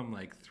anywhere from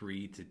like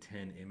 3 to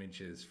 10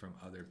 images from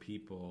other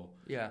people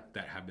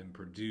that have been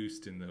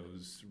produced in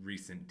those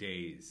recent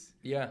days.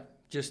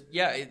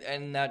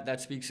 And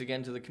that speaks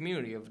again to the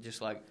community of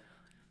just like,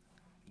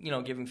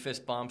 giving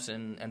fist bumps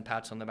and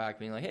pats on the back,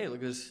 being like, hey,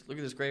 look at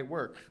this great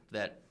work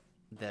that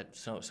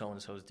so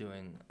and so is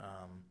doing.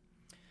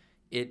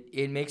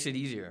 It makes it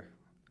easier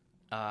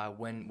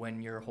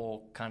when your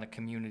whole kind of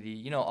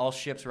community, all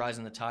ships rise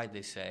in the tide,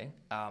 they say,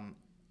 and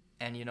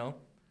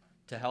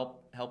to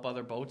help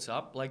other boats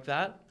up like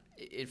that,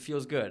 it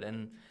feels good.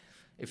 And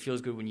it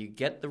feels good when you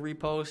get the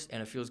repost,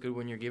 and it feels good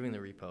when you're giving the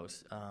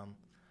repost.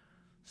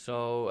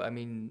 So I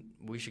mean,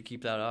 we should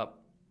keep that up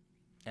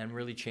and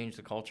really change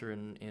the culture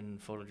in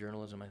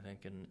photojournalism, I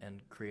think,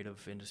 and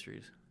creative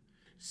industries.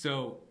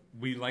 So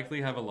we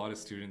likely have a lot of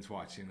students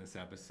watching this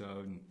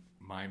episode.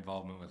 My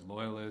involvement with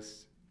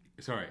Loyalist,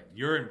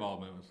 your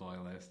involvement with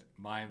Loyalist,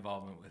 my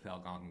involvement with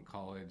Algonquin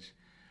College.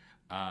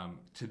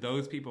 To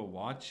those people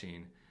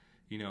watching,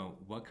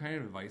 what kind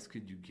of advice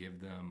could you give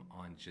them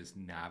on just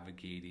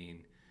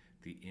navigating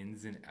the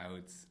ins and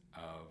outs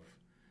of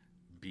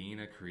being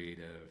a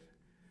creative,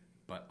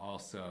 but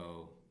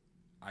also,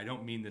 I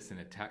don't mean this in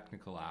a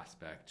technical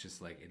aspect,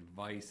 just like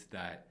advice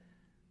that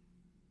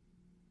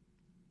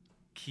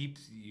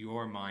keeps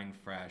your mind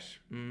fresh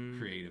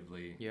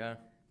creatively,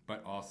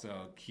 but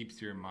also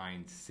keeps your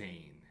mind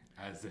sane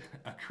as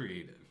a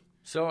creative.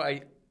 So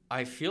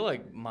I feel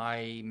like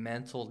my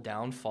mental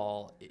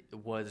downfall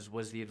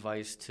was the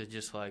advice to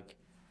just like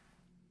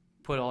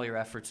put all your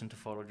efforts into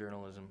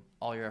photojournalism,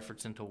 all your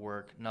efforts into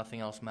work,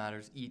 nothing else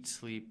matters, eat,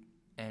 sleep,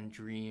 and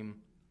dream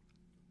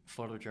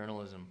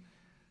photojournalism.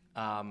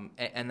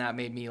 And that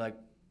made me like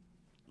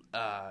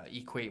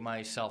equate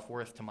my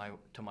self-worth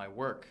to my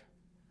work.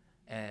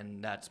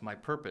 And that's my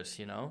purpose,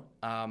 you know?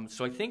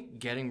 So I think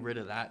getting rid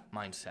of that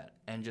mindset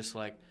and just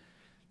like,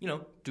 you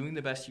know, doing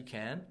the best you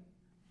can,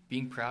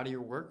 being proud of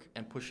your work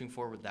and pushing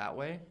forward that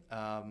way.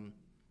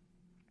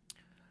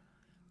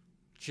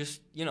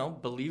 Just, you know,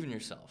 believe in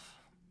yourself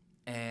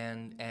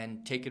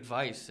and take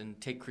advice and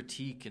take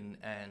critique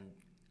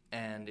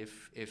and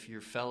if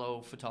your fellow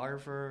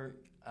photographer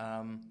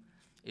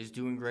is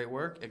doing great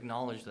work,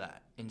 acknowledge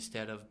that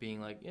instead of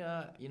being like,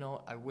 yeah, you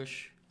know, I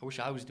wish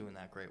I was doing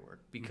that great work.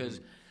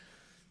 Because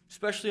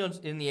especially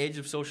in the age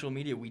of social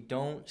media, we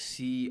don't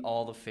see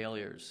all the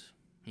failures,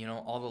 you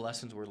know, all the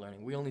lessons we're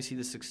learning. We only see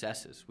the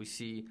successes. We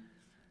see,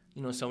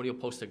 you know, somebody will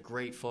post a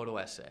great photo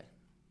essay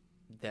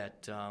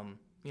that,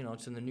 you know,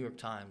 it's in the New York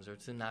Times or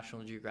it's in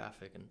National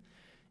Geographic.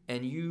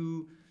 And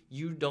you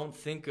don't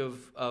think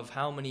of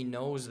how many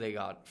no's they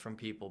got from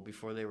people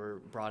before they were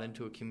brought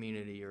into a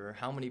community, or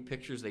how many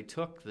pictures they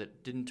took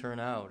that didn't turn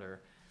out, or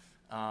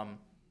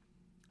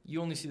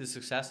you only see the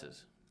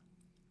successes.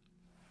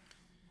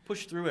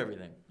 Push through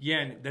everything. Yeah,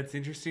 and that's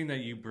interesting that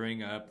you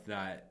bring up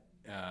that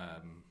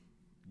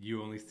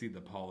you only see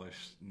the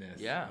polishedness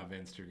of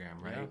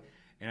Instagram, right? Yeah.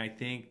 And I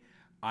think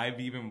I've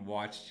even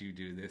watched you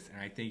do this,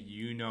 and I think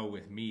you know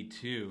with me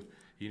too,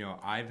 you know,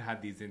 I've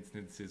had these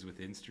instances with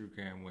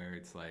Instagram where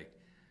it's like,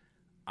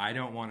 I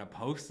don't want to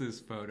post this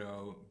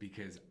photo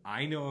because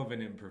I know of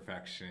an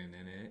imperfection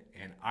in it,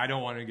 and I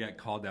don't want to get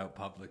called out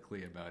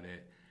publicly about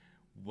it.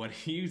 What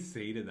do you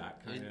say to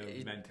that kind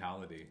of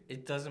mentality?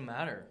 It doesn't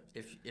matter.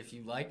 If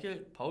you like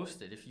it,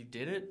 post it. If you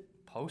did it,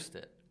 post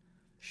it.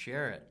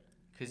 Share it,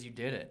 because you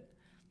did it.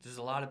 There's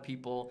a lot of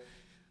people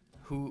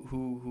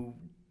who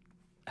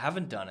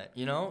haven't done it,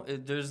 you know?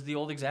 There's the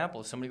old example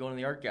of somebody going to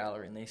the art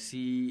gallery and they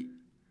see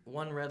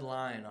one red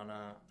line on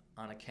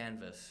a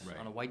canvas,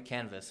 on a white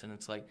canvas, and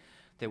it's like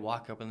they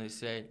walk up and they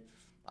say,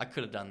 I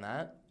could have done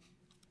that,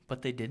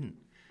 but they didn't.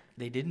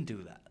 They didn't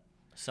do that.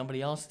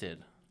 Somebody else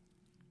did,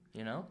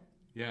 you know?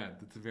 Yeah,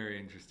 that's a very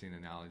interesting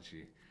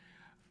analogy.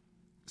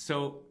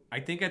 So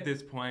I think at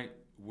this point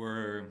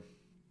we're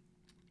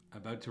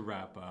about to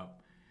wrap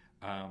up.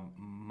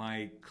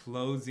 My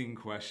closing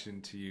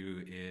question to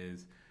you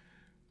is,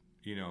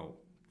 you know,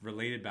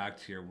 related back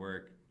to your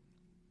work,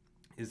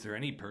 is there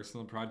any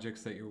personal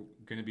projects that you're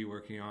going to be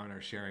working on or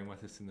sharing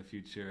with us in the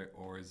future?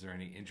 Or is there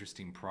any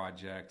interesting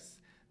projects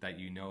that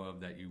you know of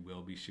that you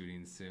will be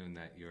shooting soon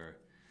that you're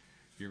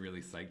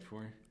really psyched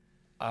for?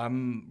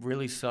 I'm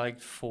really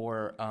psyched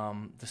for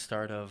the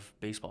start of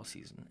baseball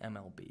season,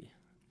 MLB.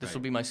 This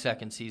will be my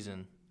second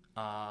season.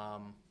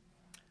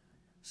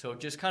 So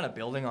just kind of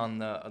building on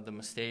the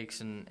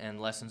mistakes and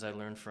lessons I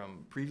learned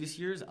from previous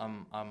years,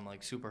 I'm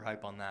like super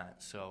hype on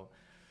that. So,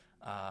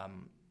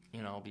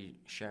 you know, I'll be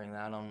sharing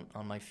that on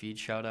my feed.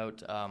 Shout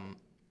out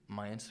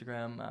my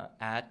Instagram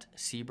at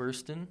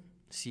Burston,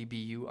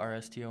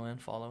 Burston.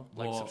 Follow,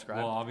 subscribe.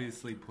 We'll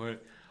obviously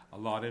put a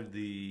lot of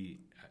the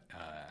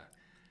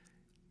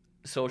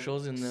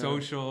socials and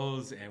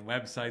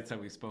websites that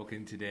we've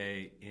spoken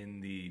today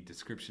in the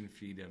description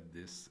feed of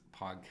this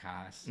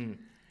podcast.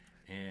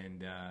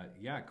 And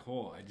yeah,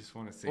 Cole, I just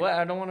want to say. Well,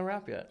 I don't want to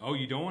wrap yet. Oh,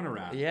 you don't want to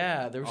wrap?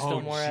 Yeah, there's still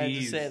more I had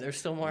to say. There's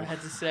still more I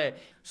had to say.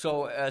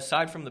 So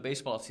aside from the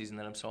baseball season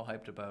that I'm so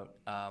hyped about,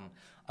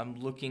 I'm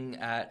looking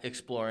at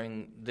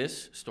exploring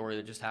this story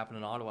that just happened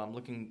in Ottawa. I'm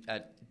looking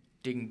at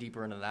digging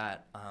deeper into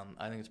that.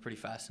 I think it's pretty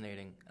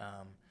fascinating.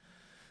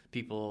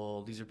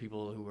 These are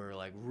people who were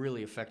like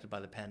really affected by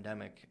the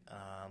pandemic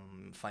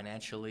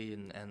financially,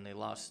 and they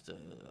lost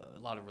a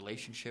lot of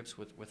relationships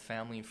with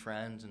family and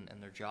friends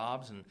and their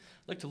jobs, and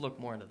I'd like to look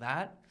more into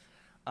that.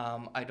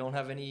 I don't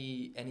have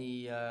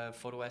any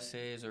photo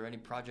essays or any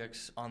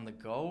projects on the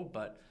go,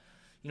 but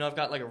you know, I've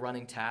got like a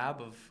running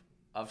tab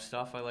of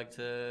stuff I like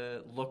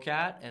to look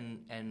at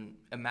and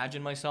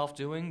imagine myself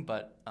doing,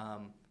 but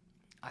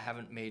I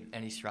haven't made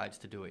any strides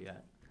to do it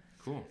yet.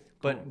 Cool.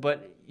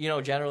 But you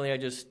know, generally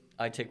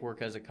I take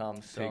work as it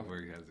comes. So. Take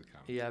work as it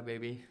comes. Yeah,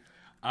 baby.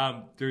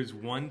 There's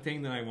one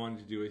thing that I wanted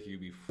to do with you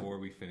before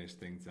we finish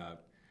things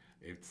up.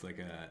 It's like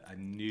a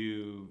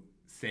new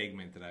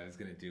segment that I was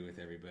going to do with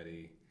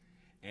everybody.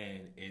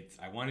 And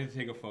I wanted to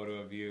take a photo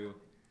of you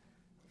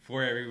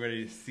for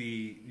everybody to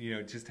see, you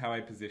know, just how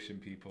I position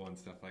people and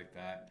stuff like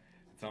that.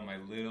 It's on my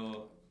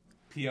little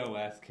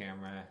POS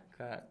camera.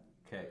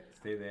 Okay,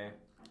 stay there.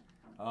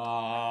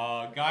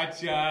 Oh,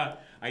 gotcha.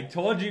 I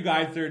told you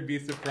guys there'd be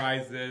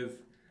surprises.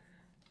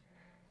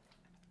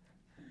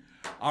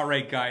 All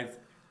right, guys.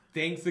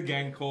 Thanks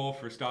again, Cole,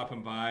 for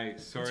stopping by.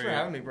 Sorry. Thanks for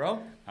having me,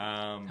 bro.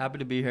 Happy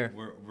to be here.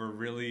 We're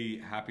really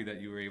happy that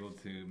you were able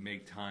to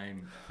make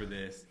time for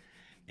this.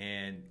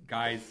 And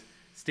guys,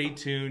 stay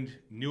tuned.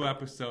 New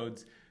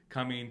episodes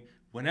coming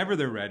whenever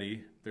they're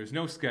ready. There's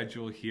no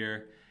schedule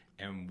here,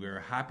 and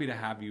we're happy to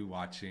have you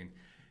watching.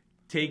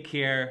 Take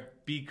care,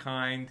 be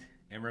kind,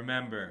 and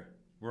remember,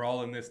 we're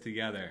all in this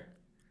together.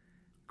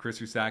 Chris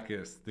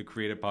Rusakis, the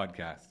Creative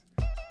Podcast.